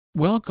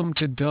Welcome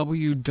to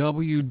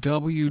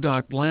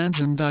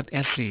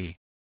www.lansan.se.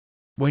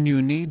 When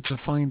you need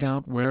to find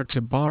out where to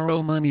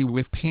borrow money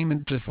with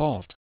payment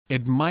default,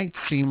 it might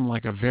seem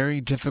like a very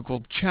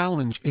difficult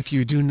challenge if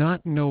you do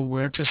not know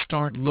where to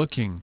start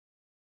looking.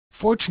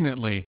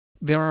 Fortunately,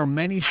 there are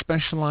many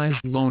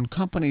specialized loan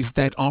companies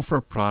that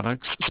offer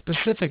products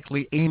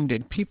specifically aimed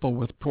at people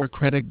with poor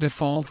credit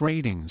default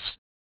ratings.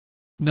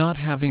 Not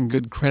having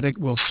good credit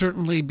will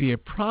certainly be a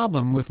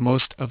problem with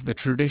most of the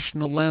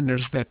traditional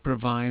lenders that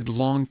provide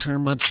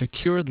long-term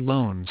unsecured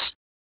loans.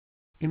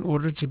 In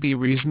order to be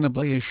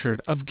reasonably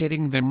assured of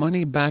getting their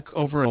money back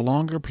over a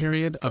longer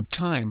period of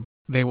time,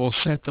 they will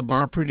set the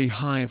bar pretty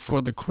high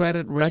for the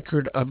credit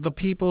record of the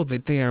people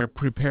that they are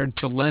prepared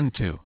to lend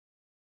to.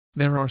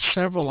 There are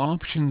several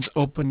options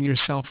open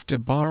yourself to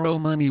borrow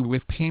money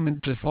with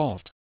payment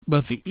default,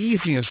 but the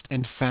easiest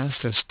and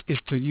fastest is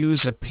to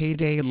use a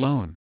payday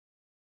loan.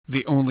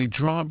 The only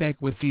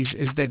drawback with these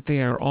is that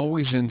they are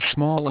always in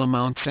small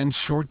amounts and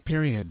short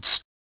periods.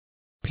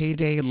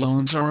 Payday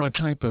loans are a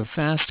type of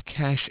fast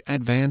cash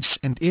advance,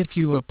 and if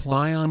you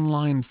apply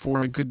online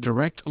for a good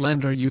direct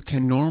lender you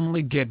can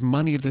normally get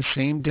money the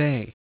same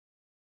day.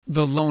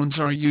 The loans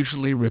are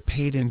usually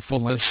repaid in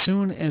full as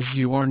soon as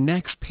you are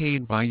next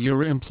paid by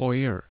your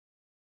employer.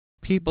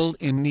 People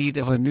in need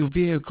of a new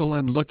vehicle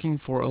and looking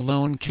for a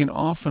loan can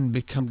often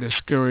become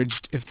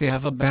discouraged if they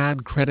have a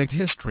bad credit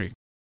history.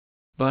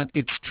 But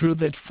it's true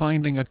that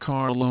finding a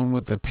car loan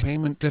with a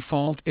payment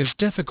default is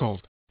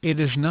difficult. It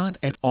is not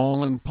at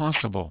all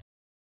impossible.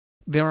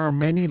 There are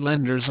many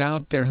lenders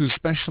out there who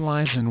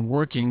specialize in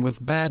working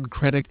with bad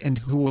credit and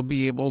who will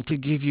be able to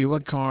give you a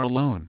car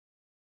loan.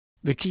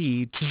 The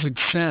key to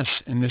success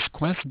in this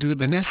quest: do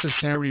the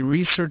necessary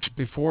research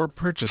before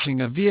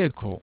purchasing a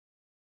vehicle.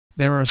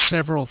 There are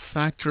several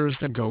factors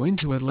that go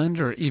into a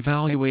lender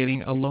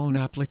evaluating a loan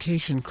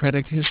application.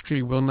 Credit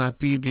history will not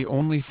be the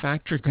only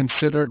factor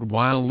considered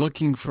while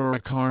looking for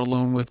a car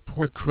loan with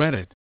poor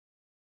credit.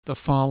 The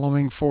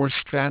following 4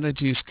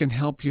 strategies can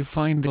help you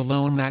find the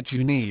loan that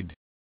you need.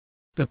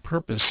 The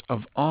purpose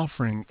of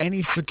offering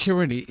any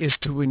security is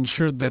to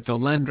ensure that the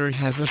lender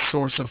has a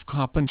source of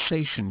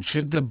compensation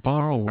should the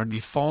borrower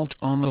default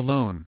on the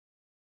loan.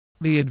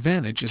 The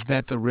advantage is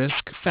that the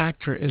risk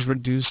factor is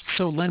reduced,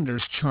 so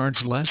lenders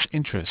charge less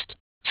interest,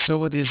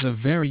 so it is a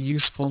very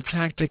useful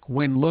tactic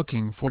when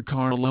looking for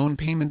car loan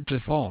payment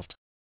default.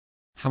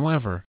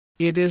 However,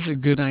 it is a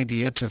good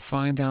idea to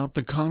find out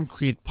the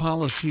concrete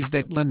policies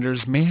that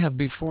lenders may have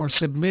before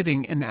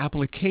submitting an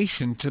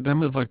application to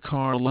them of a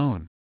car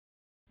loan.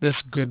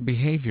 This good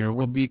behavior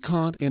will be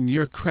caught in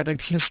your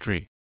credit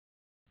history.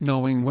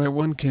 Knowing where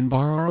one can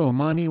borrow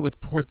money with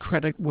poor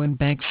credit when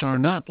banks are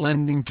not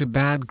lending to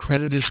bad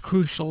credit is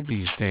crucial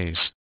these days.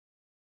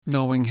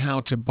 Knowing how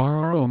to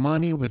borrow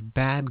money with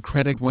bad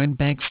credit when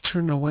banks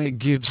turn away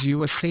gives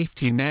you a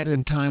safety net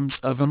in times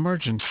of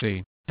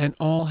emergency, and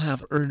all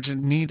have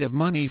urgent need of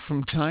money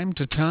from time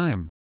to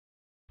time.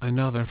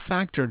 Another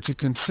factor to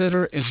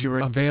consider is your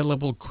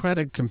available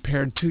credit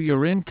compared to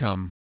your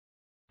income.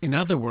 In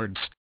other words,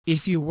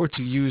 if you were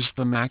to use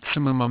the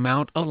maximum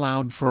amount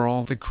allowed for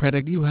all the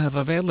credit you have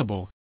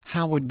available,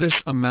 how would this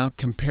amount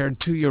compare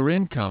to your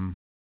income?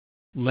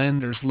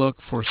 Lenders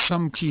look for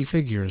some key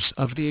figures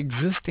of the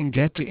existing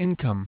debt to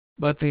income,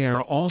 but they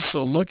are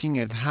also looking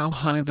at how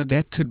high the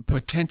debt could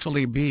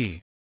potentially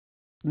be.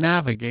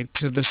 Navigate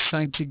to the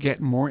site to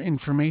get more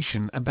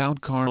information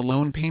about car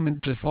loan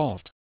payment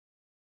default.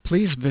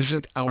 Please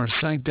visit our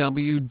site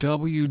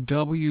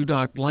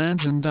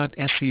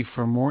www.lansan.se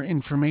for more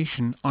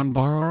information on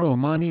borrow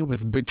money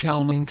with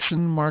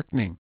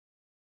betalningsanmarkning.